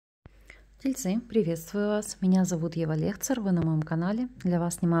Тельцы, приветствую вас! Меня зовут ЯВЛЯЕТСЯ, вы на моем канале. Для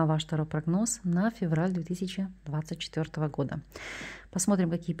вас снимаю ваш Таро-прогноз на февраль 2024 года. Посмотрим,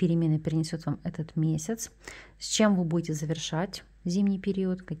 какие перемены перенесет вам этот месяц, с чем вы будете завершать зимний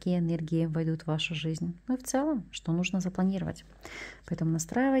период, какие энергии войдут в вашу жизнь, ну и в целом, что нужно запланировать. Поэтому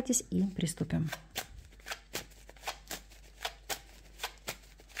настраивайтесь и приступим.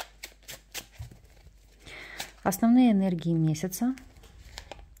 Основные энергии месяца: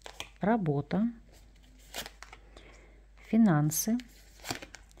 работа, финансы,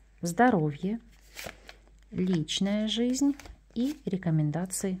 здоровье, личная жизнь и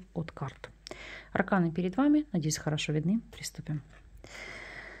рекомендации от карт. Арканы перед вами, надеюсь, хорошо видны. Приступим.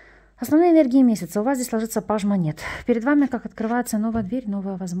 Основные энергии месяца. У вас здесь ложится паж монет. Перед вами как открывается новая дверь,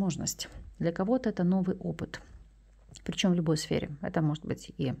 новая возможность. Для кого-то это новый опыт, причем в любой сфере. Это может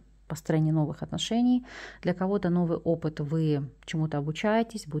быть и построение новых отношений. Для кого-то новый опыт, вы чему-то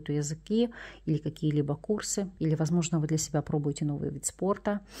обучаетесь, будь то языки или какие-либо курсы, или, возможно, вы для себя пробуете новый вид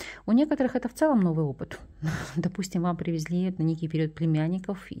спорта. У некоторых это в целом новый опыт. Допустим, вам привезли на некий период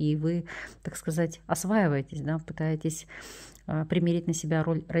племянников, и вы, так сказать, осваиваетесь, да, пытаетесь примерить на себя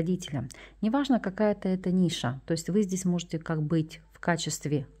роль родителя. Неважно, какая-то это ниша. То есть вы здесь можете как быть в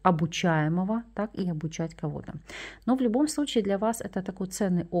качестве обучаемого, так и обучать кого-то. Но в любом случае для вас это такой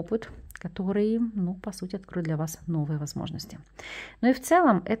ценный опыт, который, ну, по сути, откроет для вас новые возможности. Ну и в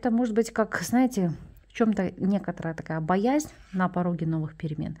целом это может быть, как, знаете, в чем-то некоторая такая боязнь на пороге новых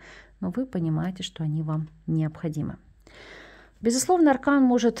перемен, но вы понимаете, что они вам необходимы. Безусловно, аркан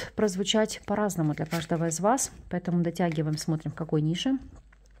может прозвучать по-разному для каждого из вас, поэтому дотягиваем, смотрим, в какой нише.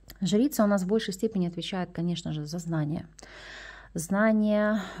 Жрица у нас в большей степени отвечает, конечно же, за знания.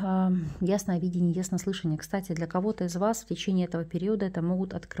 Знание, ясное видение, яснослышание. Кстати, для кого-то из вас в течение этого периода это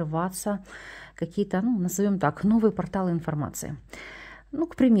могут открываться какие-то, ну, назовем так, новые порталы информации. Ну,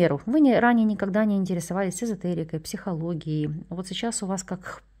 к примеру, вы ранее никогда не интересовались эзотерикой, психологией. Вот сейчас у вас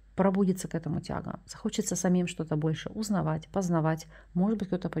как пробудится к этому тяга. Захочется самим что-то больше узнавать, познавать. Может быть,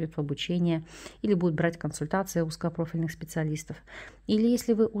 кто-то пойдет в обучение или будет брать консультации узкопрофильных специалистов. Или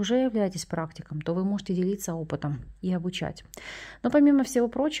если вы уже являетесь практиком, то вы можете делиться опытом и обучать. Но помимо всего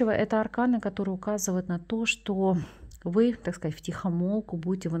прочего, это арканы, которые указывают на то, что вы, так сказать, втихомолку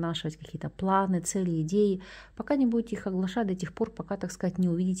будете вынашивать какие-то планы, цели, идеи, пока не будете их оглашать до тех пор, пока, так сказать, не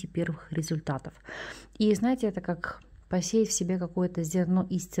увидите первых результатов. И знаете, это как посеять в себе какое-то зерно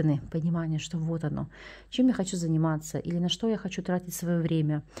истины, понимание, что вот оно, чем я хочу заниматься, или на что я хочу тратить свое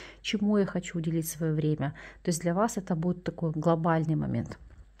время, чему я хочу уделить свое время. То есть для вас это будет такой глобальный момент.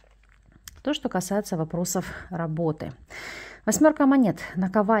 То, что касается вопросов работы. Восьмерка монет,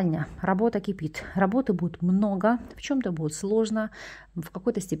 наковальня, работа кипит. Работы будет много, в чем-то будет сложно, в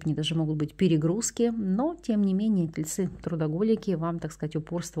какой-то степени даже могут быть перегрузки, но тем не менее тельцы трудоголики, вам, так сказать,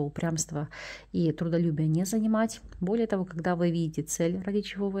 упорство, упрямство и трудолюбие не занимать. Более того, когда вы видите цель, ради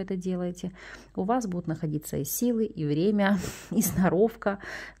чего вы это делаете, у вас будут находиться и силы, и время, и сноровка,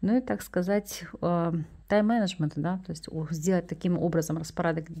 ну и, так сказать, тайм-менеджмент, да, то есть сделать таким образом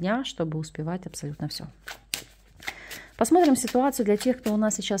распорядок дня, чтобы успевать абсолютно все. Посмотрим ситуацию для тех, кто у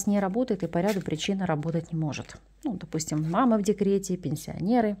нас сейчас не работает и по ряду причин работать не может. Ну, допустим, мама в декрете,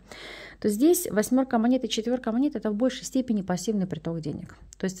 пенсионеры. То здесь восьмерка монет и четверка монет – это в большей степени пассивный приток денег.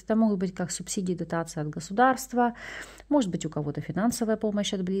 То есть это могут быть как субсидии, дотации от государства, может быть у кого-то финансовая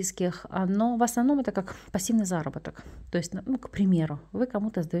помощь от близких, но в основном это как пассивный заработок. То есть, ну, к примеру, вы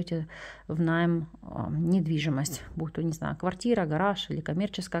кому-то сдаете в найм недвижимость, будь то, не знаю, квартира, гараж или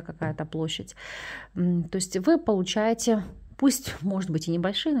коммерческая какая-то площадь. То есть вы получаете, пусть, может быть, и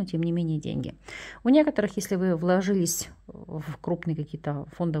небольшие, но тем не менее деньги. У некоторых, если вы вложились в крупные какие-то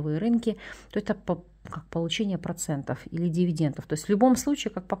фондовые рынки, то это как получение процентов или дивидендов. То есть в любом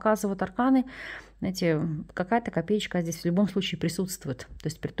случае, как показывают арканы, знаете, какая-то копеечка здесь в любом случае присутствует. То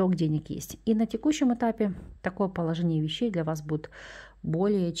есть приток денег есть. И на текущем этапе такое положение вещей для вас будет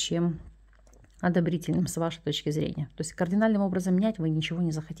более чем одобрительным с вашей точки зрения. То есть кардинальным образом менять вы ничего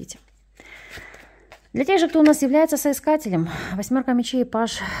не захотите. Для тех же, кто у нас является соискателем, восьмерка мечей,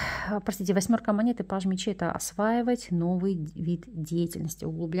 восьмерка монет и паж мечей – это осваивать новый вид деятельности,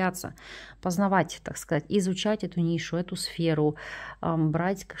 углубляться, познавать, так сказать, изучать эту нишу, эту сферу,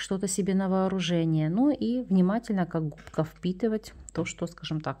 брать что-то себе на вооружение, ну и внимательно, как губка, впитывать то, что,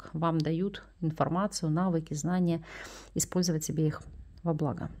 скажем так, вам дают информацию, навыки, знания, использовать себе их во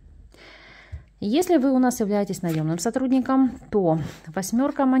благо. Если вы у нас являетесь наемным сотрудником, то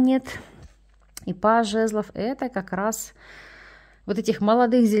восьмерка монет и паж жезлов – это как раз вот этих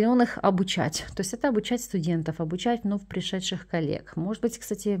молодых зеленых обучать. То есть это обучать студентов, обучать вновь пришедших коллег. Может быть,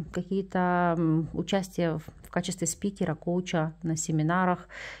 кстати, какие-то участия в качестве спикера, коуча на семинарах,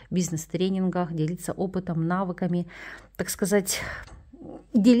 бизнес-тренингах, делиться опытом, навыками, так сказать,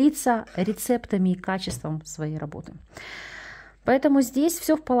 делиться рецептами и качеством своей работы. Поэтому здесь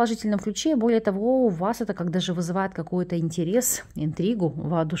все в положительном ключе. Более того, у вас это как даже вызывает какой-то интерес, интригу,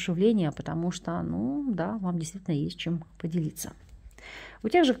 воодушевление, потому что, ну да, вам действительно есть чем поделиться. У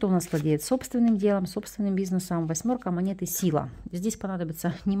тех же, кто у нас владеет собственным делом, собственным бизнесом, 8 монет и сила. Здесь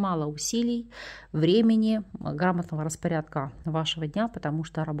понадобится немало усилий, времени, грамотного распорядка вашего дня, потому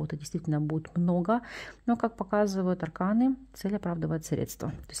что работы действительно будет много. Но, как показывают арканы, цель оправдывает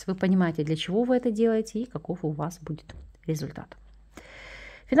средства. То есть вы понимаете, для чего вы это делаете и каков у вас будет результат.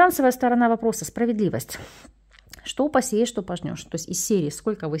 Финансовая сторона вопроса – справедливость. Что посеешь, что пожнешь. То есть из серии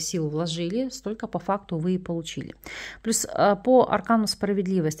сколько вы сил вложили, столько по факту вы и получили. Плюс по аркану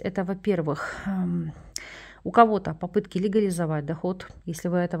справедливость это, во-первых, у кого-то попытки легализовать доход, если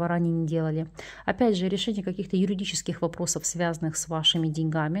вы этого ранее не делали. Опять же, решение каких-то юридических вопросов, связанных с вашими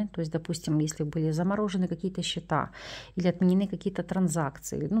деньгами. То есть, допустим, если были заморожены какие-то счета или отменены какие-то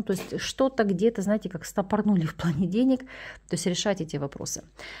транзакции. Ну, то есть что-то где-то, знаете, как стопорнули в плане денег. То есть решать эти вопросы.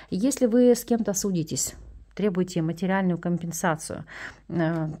 Если вы с кем-то судитесь, требуете материальную компенсацию,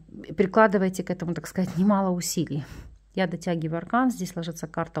 прикладываете к этому, так сказать, немало усилий. Я дотягиваю аркан, здесь ложится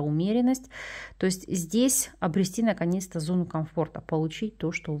карта умеренность. То есть здесь обрести наконец-то зону комфорта, получить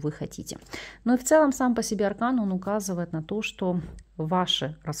то, что вы хотите. Ну и в целом сам по себе аркан, он указывает на то, что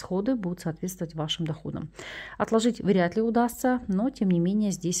ваши расходы будут соответствовать вашим доходам. Отложить вряд ли удастся, но тем не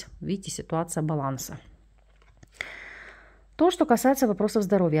менее здесь, видите, ситуация баланса. То, что касается вопросов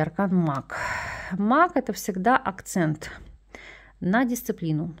здоровья, аркан маг. Маг – это всегда акцент на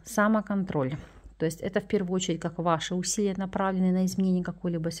дисциплину, самоконтроль. То есть это в первую очередь как ваши усилия направлены на изменение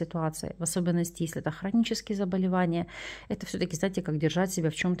какой-либо ситуации, в особенности, если это хронические заболевания. Это все-таки, знаете, как держать себя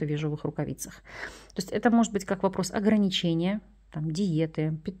в чем-то в ежовых рукавицах. То есть это может быть как вопрос ограничения, там,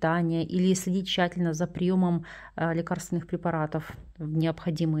 диеты, питания или следить тщательно за приемом лекарственных препаратов в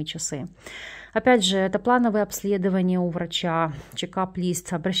необходимые часы. Опять же, это плановые обследования у врача,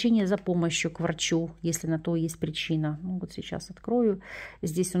 чекап-лист, обращение за помощью к врачу, если на то есть причина. Ну, вот сейчас открою.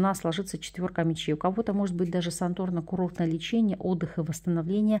 Здесь у нас ложится 4 мечей. У кого-то может быть даже санаторно-курортное лечение, отдых и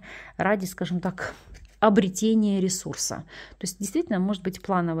восстановление ради, скажем так, обретения ресурса. То есть действительно может быть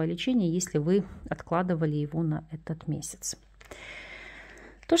плановое лечение, если вы откладывали его на этот месяц.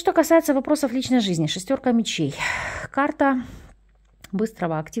 То, что касается вопросов личной жизни, 6 мечей. Карта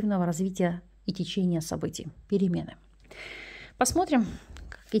быстрого, активного развития и течения событий, перемены. Посмотрим,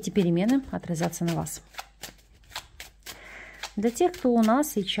 как эти перемены отразятся на вас. Для тех, кто у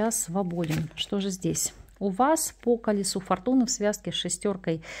нас сейчас свободен, что же здесь? У вас по колесу фортуны в связке с 6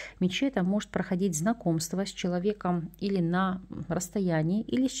 мечей это может проходить знакомство с человеком или на расстоянии,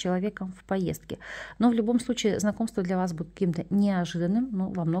 или с человеком в поездке. Но в любом случае знакомство для вас будет каким-то неожиданным,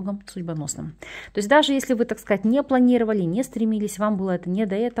 но во многом судьбоносным. То есть даже если вы, так сказать, не планировали, не стремились, вам было это не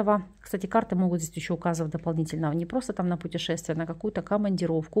до этого. Кстати, карты могут здесь еще указывать дополнительно не просто там на путешествие, а на какую-то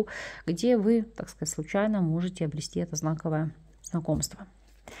командировку, где вы, так сказать, случайно можете обрести это знаковое знакомство.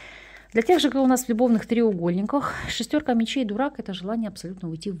 Для тех же, кто у нас в любовных треугольниках, 6 мечей, дурак, это желание абсолютно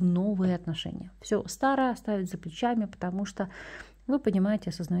уйти в новые отношения. Все старое оставить за плечами, потому что вы понимаете,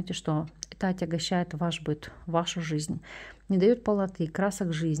 осознаете, что это отягощает ваш быт, вашу жизнь, не дает полноты,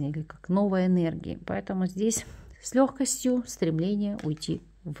 красок жизни или как новой энергии. Поэтому здесь с легкостью стремление уйти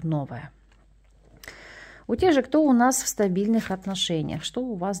в новое. У тех же, кто у нас в стабильных отношениях, что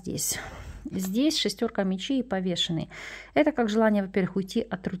у вас здесь? Здесь 6 мечей и повешенный. Это как желание, во-первых, уйти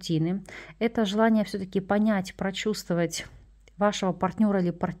от рутины. Это желание все-таки понять, прочувствовать вашего партнера или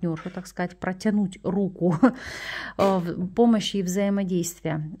партнершу, так сказать, протянуть руку помощи и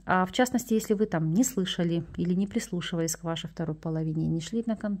взаимодействия. А в частности, если вы там не слышали или не прислушивались к вашей второй половине, не шли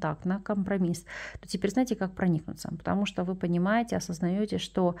на контакт, на компромисс, то теперь знаете, как проникнуться. Потому что вы понимаете, осознаете,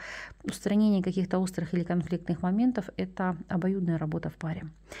 что устранение каких-то острых или конфликтных моментов – это обоюдная работа в паре.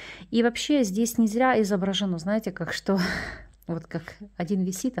 И вообще здесь не зря изображено, знаете, как что вот как один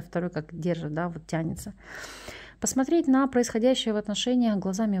висит, а второй как держит, да, вот тянется. Посмотреть на происходящее в отношениях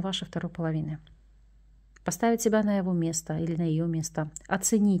глазами вашей второй половины. Поставить себя на его место или на ее место.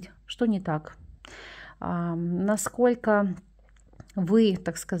 Оценить, что не так. Насколько вы,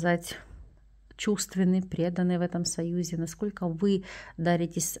 так сказать, чувственны, преданы в этом союзе. Насколько вы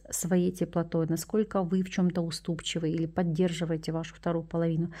даритесь своей теплотой. Насколько вы в чем-то уступчивы или поддерживаете вашу вторую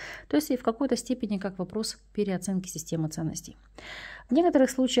половину. То есть и в какой-то степени как вопрос переоценки системы ценностей. В некоторых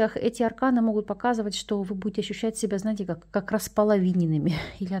случаях эти арканы могут показывать, что вы будете ощущать себя, знаете, как располовиненными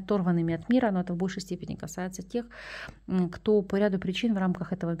или оторванными от мира, но это в большей степени касается тех, кто по ряду причин в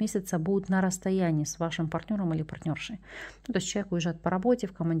рамках этого месяца будет на расстоянии с вашим партнером или партнершей. Ну, то есть человек уезжает по работе,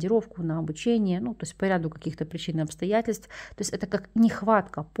 в командировку, на обучение, ну, то есть по ряду каких-то причин и обстоятельств. То есть это как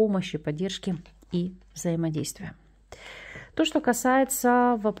нехватка помощи, поддержки и взаимодействия. То, что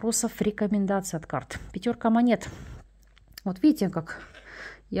касается вопросов рекомендаций от карт. Пятерка монет. Вот видите, как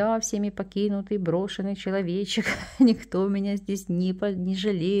я всеми покинутый, брошенный человечек. Никто меня здесь не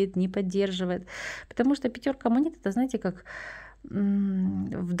жалеет, не поддерживает. Потому что пятерка монет, это, знаете, как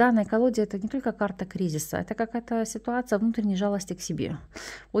в данной колоде это не только карта кризиса, это какая-то ситуация внутренней жалости к себе.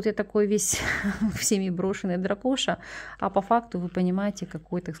 Вот я такой весь всеми брошенный дракоша, а по факту вы понимаете,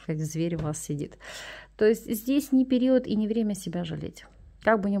 какой, так сказать, зверь у вас сидит. То есть здесь не период и не время себя жалеть.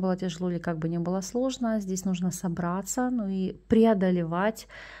 Как бы ни было тяжело или как бы ни было сложно, здесь нужно собраться, ну и преодолевать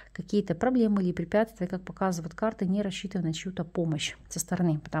какие-то проблемы или препятствия, как показывают карты, не рассчитывая на чью-то помощь со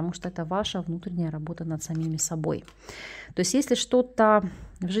стороны, потому что это ваша внутренняя работа над самими собой. То есть если что-то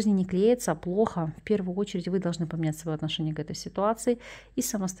в жизни не клеится, плохо, в первую очередь вы должны поменять свое отношение к этой ситуации и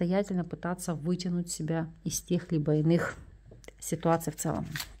самостоятельно пытаться вытянуть себя из тех либо иных ситуаций в целом.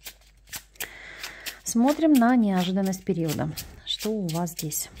 Смотрим на неожиданность периода. Что у вас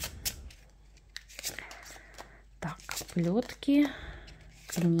здесь? Так, плетки,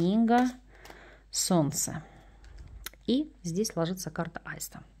 книга, солнце. И здесь ложится карта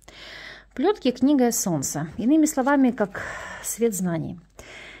аиста. Плетки, книга и солнце. Иными словами, как свет знаний.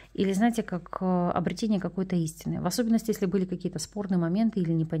 Или, знаете, как обретение какой-то истины. В особенности, если были какие-то спорные моменты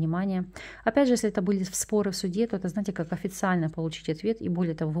или непонимания. Опять же, если это были споры в суде, то это, знаете, как официально получить ответ. И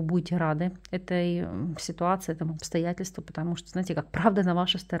более того, вы будете рады этой ситуации, этому обстоятельству, потому что, знаете, как правда на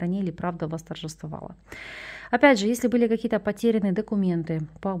вашей стороне или правда восторжествовала. Опять же, если были какие-то потерянные документы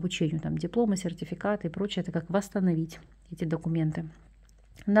по обучению, там дипломы, сертификаты и прочее, это как восстановить эти документы.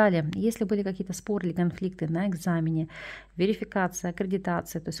 Далее, если были какие-то споры или конфликты на экзамене, верификация,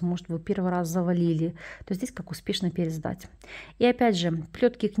 аккредитация, то есть, может, вы первый раз завалили, то здесь как успешно пересдать. И опять же,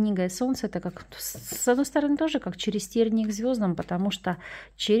 плетки, книга и солнце, это как, с одной стороны, тоже как через тернии к звездам, потому что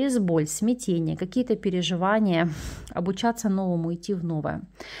через боль, смятение, какие-то переживания, обучаться новому, идти в новое.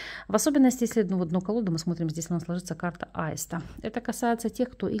 В особенности, если в одну колоду мы смотрим, здесь у нас ложится карта аиста. Это касается тех,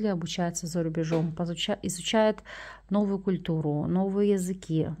 кто или обучается за рубежом, изучает новую культуру, новые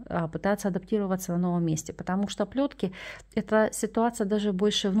языки, пытается адаптироваться на новом месте. Потому что плетки – это ситуация даже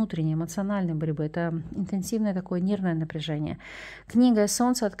больше внутренней, эмоциональной борьбы. Это интенсивное такое нервное напряжение. Книга и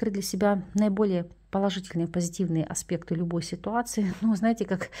солнце открыть для себя наиболее положительные, позитивные аспекты любой ситуации. Ну, знаете,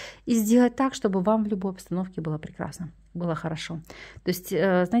 как и сделать так, чтобы вам в любой обстановке было прекрасно, было хорошо. То есть,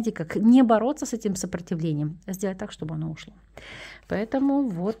 знаете, как не бороться с этим сопротивлением, а сделать так, чтобы оно ушло. Поэтому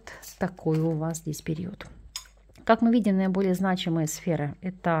вот такой у вас здесь период. Как мы видим, наиболее значимые сферы –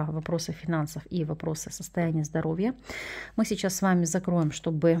 это вопросы финансов и вопросы состояния здоровья. Мы сейчас с вами закроем,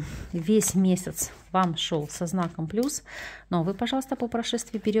 чтобы весь месяц вам шел со знаком плюс. Но вы, пожалуйста, по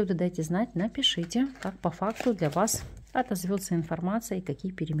прошествии периода дайте знать, напишите, как по факту для вас отозвется информация и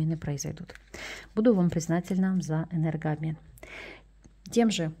какие перемены произойдут. Буду вам признательна за энергообмен. Тем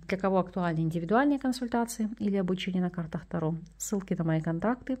же, для кого актуальны индивидуальные консультации или обучение на картах Таро, ссылки на мои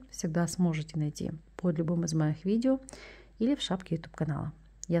контакты всегда сможете найти под любым из моих видео или в шапке YouTube канала.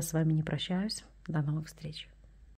 Я с вами не прощаюсь. До новых встреч!